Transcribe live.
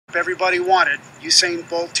Everybody wanted. Usain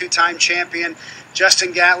Bolt, two-time champion.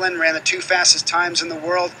 Justin Gatlin ran the two fastest times in the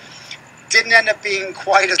world. Didn't end up being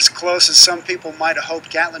quite as close as some people might have hoped.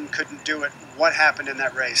 Gatlin couldn't do it. What happened in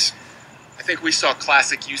that race? I think we saw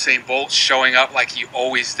classic Usain Bolt showing up like he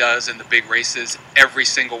always does in the big races, every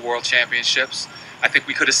single World Championships. I think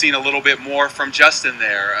we could have seen a little bit more from Justin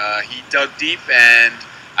there. He dug deep, and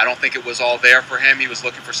I don't think it was all there for him. He was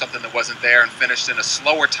looking for something that wasn't there and finished in a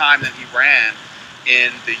slower time than he ran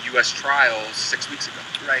in the U.S. trials 6 weeks ago.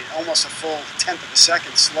 Right, almost a full tenth of a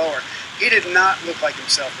second slower. He did not look like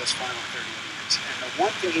himself those final 30 meters. And the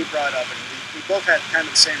one thing he brought up, and we both had kind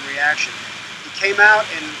of the same reaction, he came out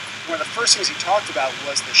and one of the first things he talked about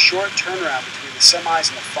was the short turnaround between the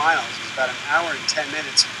semis and the finals. It was about an hour and 10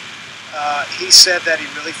 minutes. He said that he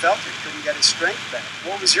really felt it. He couldn't get his strength back.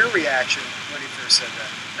 What was your reaction when he first said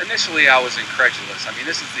that? Initially, I was incredulous. I mean,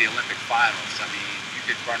 this is the Olympic finals. I mean, you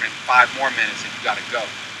could run in 5 more minutes and you got to go.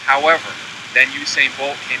 However, then Usain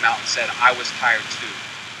Bolt came out and said, I was tired too.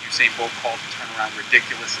 Usain Bolt called the turnaround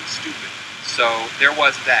ridiculous and stupid. So there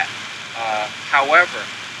was that. However,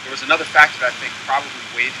 there was another factor that I think probably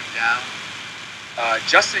weighed him down.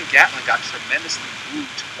 Justin Gatlin got tremendously booed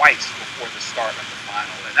twice before the start of the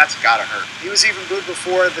final, and that's got to hurt. He was even booed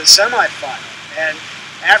before the semifinal. And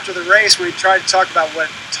after the race, when he tried to talk about what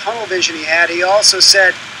tunnel vision he had, he also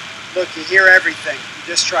said, look, you hear everything. You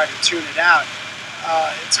just try to tune it out.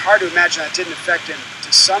 It's hard to imagine that didn't affect him to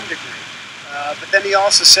some degree. But then he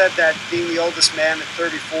also said that being the oldest man at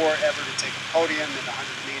 34 ever to take a podium in the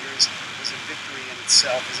 100 meters was a victory in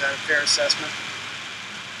itself. Is that a fair assessment?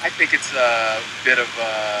 I think it's a bit of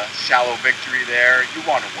a shallow victory there. You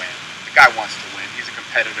want to win. The guy wants to win. He's a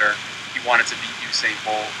competitor. He wanted to beat Usain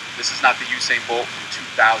Bolt. This is not the Usain Bolt from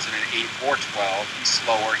 2008 or 12. He's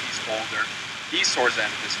slower. He's older. He's towards the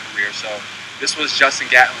end of his career. So this was Justin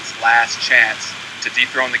Gatlin's last chance to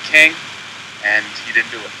dethrone the king, and he didn't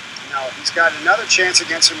do it. No, he's got another chance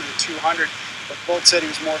against him in the 200, but Bolt said he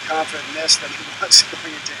was more confident in this than he was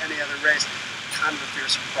going into any other race. Kind of a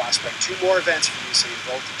fearsome prospect. 2 more events for Usain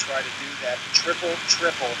Bolt to try to do that triple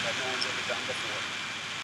that no one's ever done before.